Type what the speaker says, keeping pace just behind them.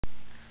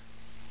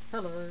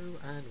Hello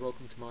and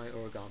welcome to my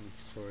origami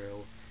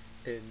tutorial.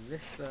 In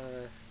this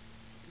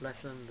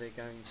lesson they're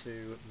going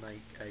to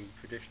make a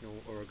traditional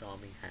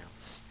origami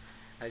house.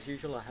 As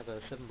usual, I have a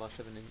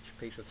 7x7 inch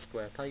piece of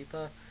square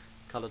paper,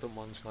 coloured on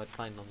one side,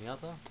 plain on the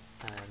other,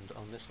 and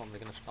on this one we're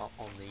going to start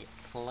on the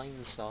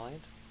plain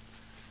side,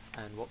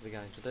 and what we're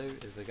going to do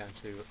is we're going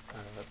to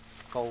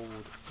fold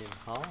in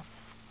half,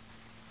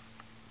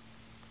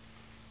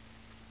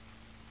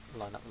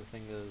 line up with the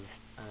fingers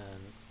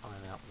and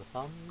iron out with the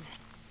thumbs.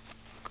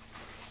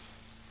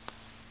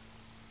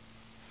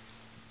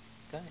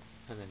 Okay,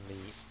 and then we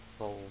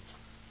fold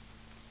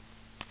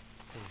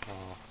in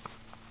half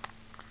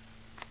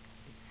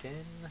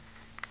again.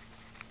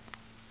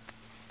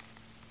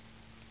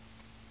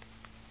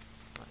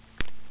 Right.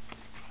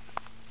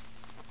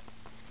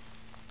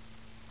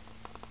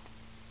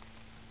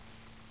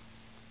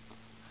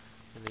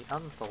 And we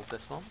unfold this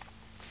one,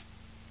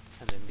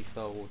 and then we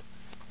fold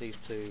these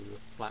two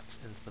flaps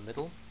into the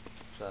middle.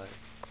 So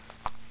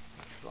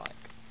that's like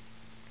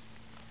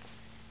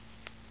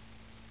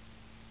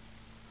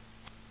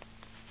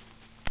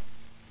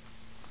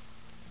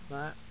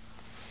that,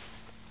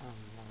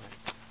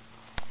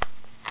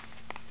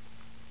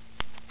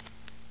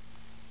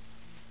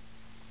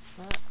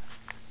 like that.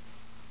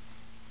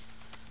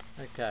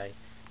 Okay,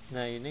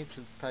 now you need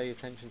to pay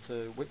attention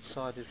to which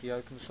side is the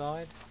open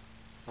side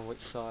and which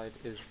side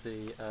is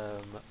the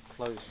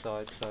closed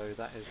side. So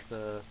that's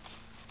the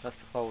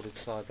folded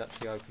side, that's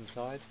the open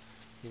side.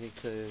 You need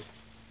to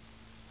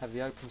have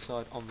the open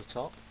side on the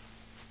top,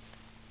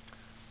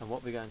 and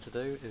what we're going to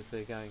do is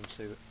we're going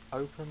to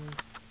open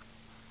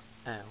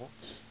out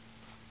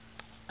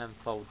and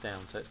fold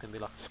down, so it's going to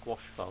be like a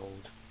squash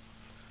fold.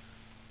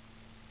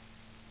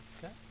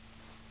 Okay,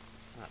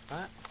 like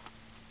that.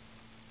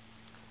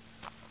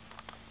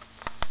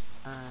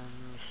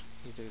 And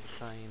you do the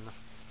same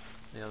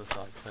the other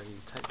side, so you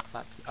take the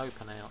flap, you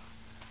open out,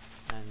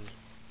 and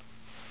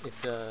if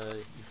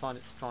you find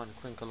it's trying to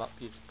crinkle up,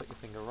 you just put your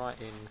finger right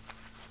in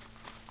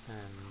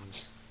and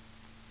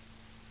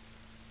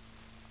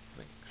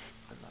links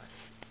a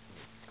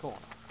nice corner.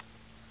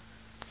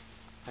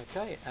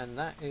 Okay, and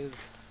that is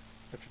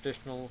a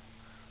traditional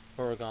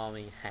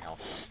origami house.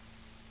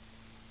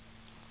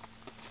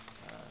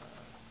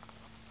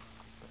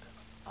 Put it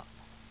up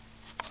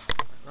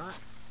like that.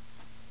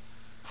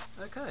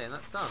 Okay, and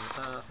that's done.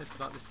 I hope you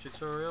like this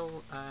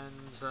tutorial,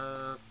 and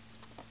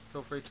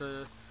feel free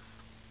to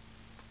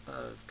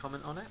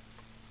comment on it.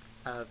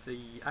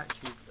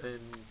 Actually, in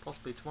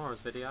possibly tomorrow's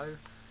video,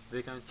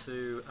 we're going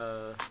to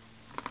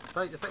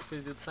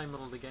effectively do the same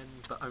model again,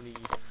 but only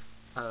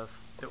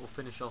it will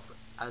finish off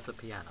as a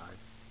piano,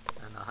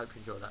 and I hope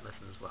you enjoy that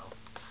lesson as well.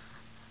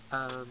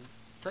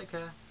 Take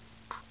care.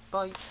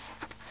 Bye.